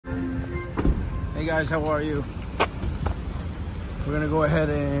Hey guys, how are you? We're gonna go ahead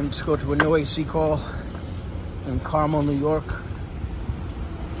and just go to a no AC call in Carmel, New York.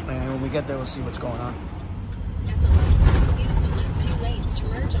 And when we get there, we'll see what's going on. At the light, use the left 2 lanes to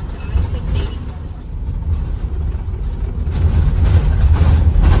merge onto I-684.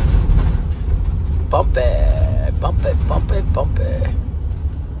 Bump it, bump it, bump it, bump it.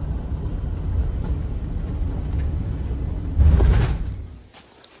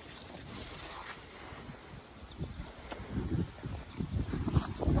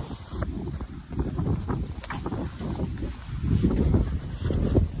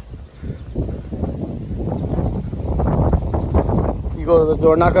 You go to the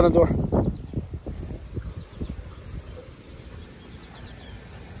door, knock on the door.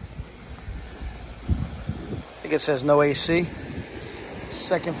 I think it says no AC.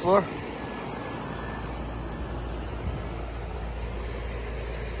 Second floor.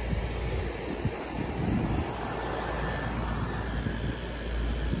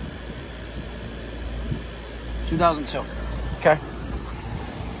 $2,002. Okay.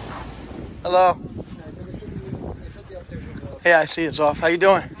 Hello. Yeah, I see it's off. How you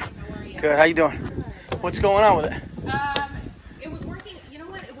doing? How are you? Good. How you doing? What's going on with it? It was working. You know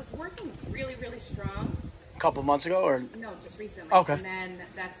what? It was working really, really strong. A couple months ago, or No, just recently. Okay. And then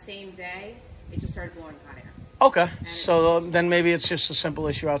that same day, it just started blowing hot air. okay. So then maybe it's just a simple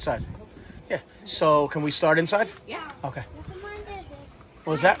issue outside. I hope so. Yeah. So can we start inside? Yeah. Okay.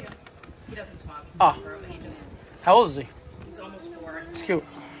 What was that? He doesn't talk. Oh. He just. How old is he? He's almost 4. It's cute.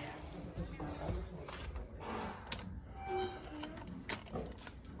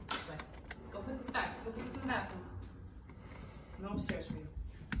 Go put this back. Go put this in the bathroom. No upstairs for you.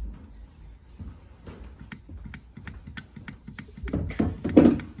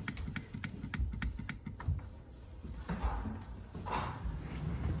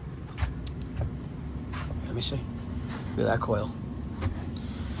 Let me see. Look at that coil.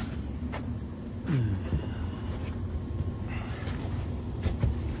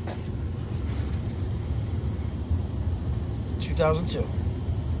 $2,002.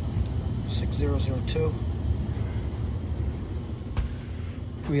 6002.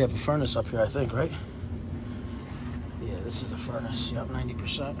 We have a furnace up here, I think, right? Yeah, this is a furnace. Yep,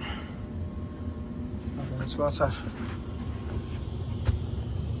 90%. Okay, let's go outside.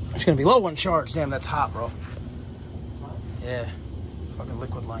 It's gonna be low on charge. Damn, that's hot, bro. Yeah, fucking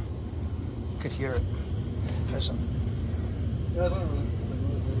liquid line. Could hear it. Pissing.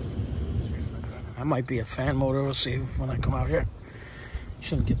 That might be a fan motor. We'll see when I come out here.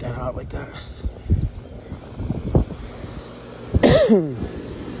 Shouldn't get that hot like that.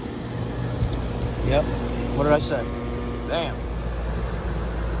 Yep. What did I say? Damn.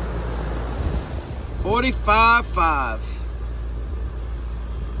 45.5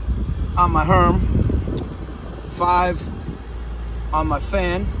 on my Herm. 5 on my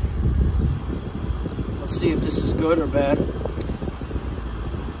fan. Let's see if this is good or bad.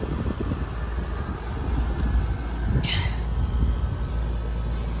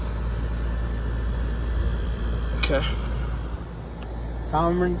 Okay.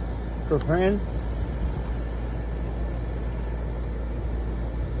 Common per fan.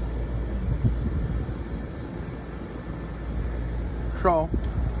 So,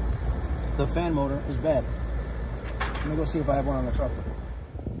 the fan motor is bad. Let me go see if I have one on the truck.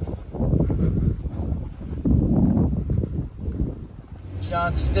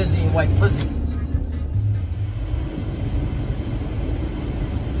 John Stizzy and White Plizzy.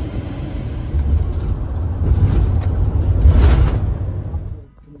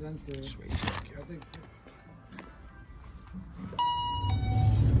 Sweet.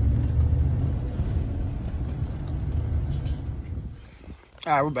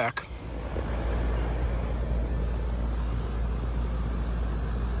 All right, we're back.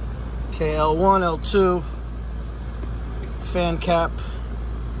 Okay, L1, L2, fan cap.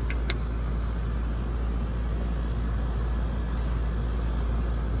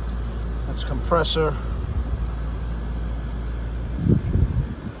 That's compressor.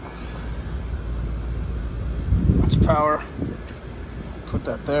 That's power. Put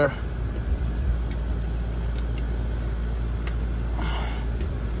that there.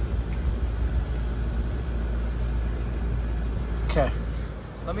 Okay.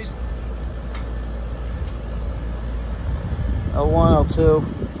 Let me. L1, L2,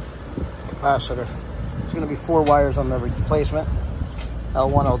 capacitor. It's going to be 4 wires on the replacement.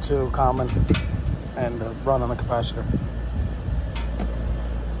 L1, L2, common, and run on the capacitor.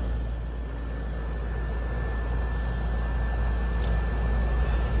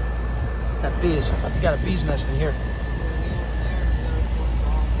 That bee is, you got a bee's nest in here.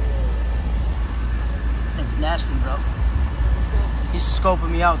 It's nasty, bro. He's scoping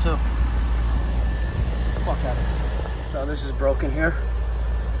me out too. Fuck out of here. So this is broken here.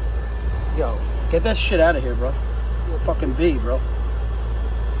 Yo, get that shit out of here, bro. Fucking B, bro.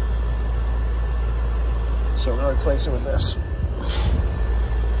 So we're gonna replace it with this.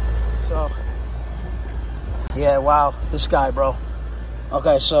 So, yeah, wow, this guy, bro.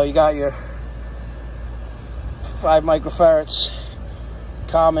 Okay, so you got your 5 microfarads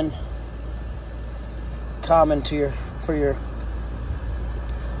common to your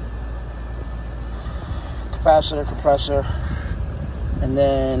capacitor, compressor, and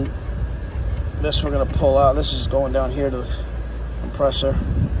then this we're gonna pull out. This is going down here to the compressor,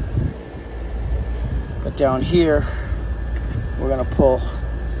 but down here we're gonna pull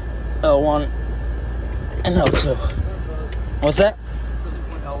L1 and L2. What's that?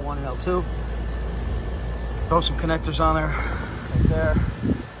 L1 and L2. Throw some connectors on there, right there.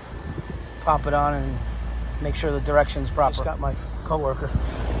 Pop it on and make sure the direction's proper. Just got my coworker.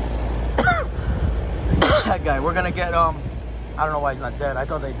 That guy. We're gonna get I don't know why he's not dead. I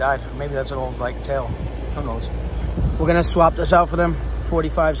thought they died. Maybe that's an old like tail. Who knows? We're gonna swap this out for them.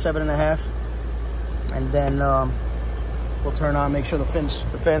 45 7.5, and then we'll turn on. Make sure the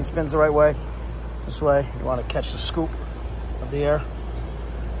fan spins the right way. This way. You want to catch the scoop of the air,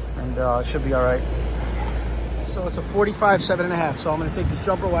 and it should be all right. So it's a 45 7.5. So I'm gonna take this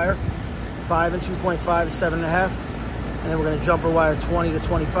jumper wire, 5 and 2.5 is 7.5, and then we're gonna jumper wire 20 to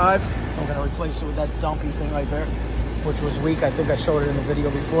 25. I'm gonna replace it with that dumpy thing right there, which was weak. I think I showed it in the video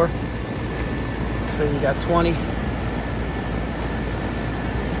before. So you got 20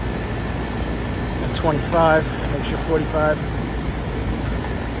 and 25. Make sure 45.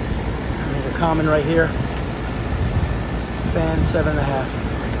 And then the common right here. Fan 7.5.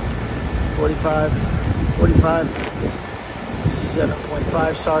 45. 45.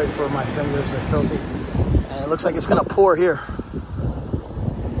 7.5. Sorry for my fingers, they're filthy. And it looks like it's gonna pour here.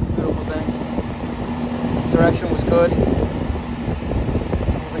 Beautiful thing. Direction was good.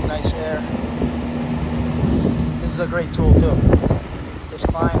 Moving nice air. This is a great tool too. This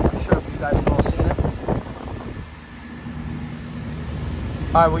client, I'm sure you guys have all seen it.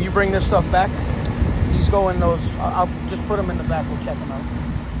 All right, will you bring this stuff back? These go in those, I'll just put them in the back, we'll check them out.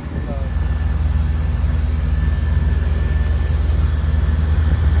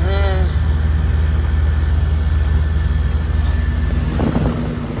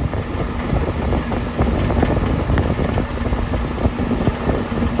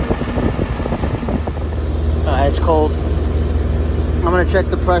 It's cold. I'm gonna check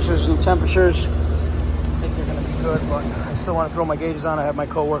the pressures and temperatures. I think they're gonna be good, but I still want to throw my gauges on. I have my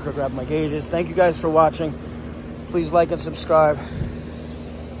coworker grab my gauges. Thank you guys for watching. Please like and subscribe.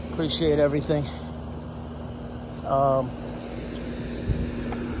 Appreciate everything.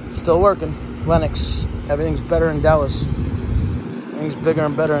 Still working. Lennox. Everything's better in Dallas. Everything's bigger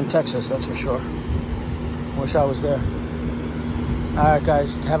and better in Texas, that's for sure. Wish I was there. All right,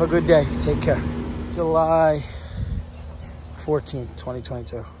 guys. Have a good day. Take care. July 14th,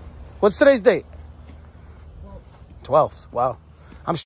 2022. What's today's date? 12th. Wow.